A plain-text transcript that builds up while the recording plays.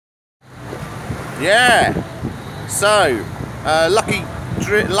Yeah. So, lucky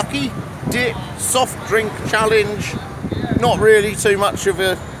dip soft drink challenge. Not really too much of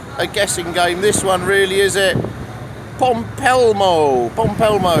a guessing game. This one really, is it? Pompelmo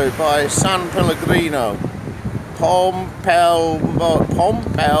by Sanpellegrino. Pompelmo.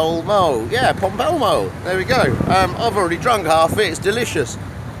 Yeah, Pompelmo. There we go. I've already drunk half it. It's delicious.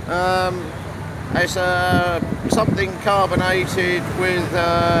 It's something carbonated with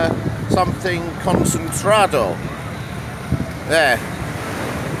something concentrado. There.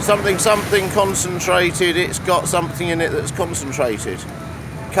 Something concentrated. It's got something in it that's concentrated.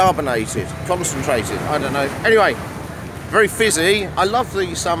 Carbonated. Concentrated. I don't know. Anyway, very fizzy. I love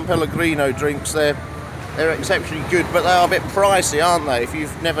these Sanpellegrino drinks. They're exceptionally good, but they are a bit pricey, aren't they? If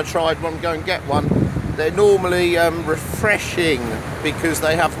you've never tried one, go and get one. They're normally refreshing because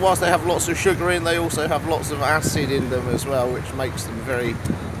they have, whilst they have lots of sugar in, they also have lots of acid in them as well, which makes them very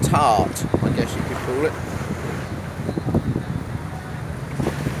tart, I guess you could call it.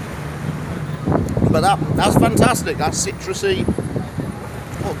 But that's fantastic. That's citrusy.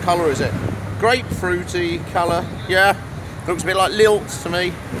 What colour is it? Grapefruity colour. Yeah, looks a bit like lilt to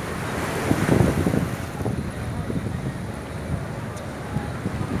me.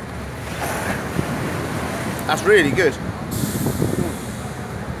 That's really good.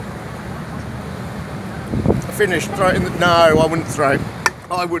 I finished. Throw it in the... No, I wouldn't throw it.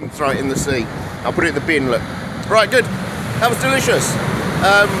 I wouldn't throw it in the sea. I'll put it in the bin, look. Right, good. That was delicious.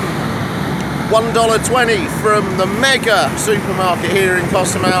 $1.20 from the mega supermarket here in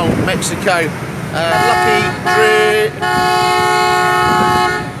Cozumel, Mexico. Lucky drip.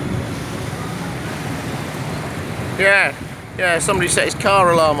 Yeah, somebody set his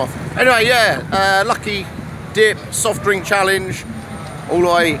car alarm off. Anyway, yeah, lucky dip soft drink challenge all the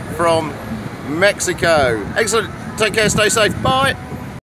way from Mexico. Excellent. Take care, stay safe. Bye.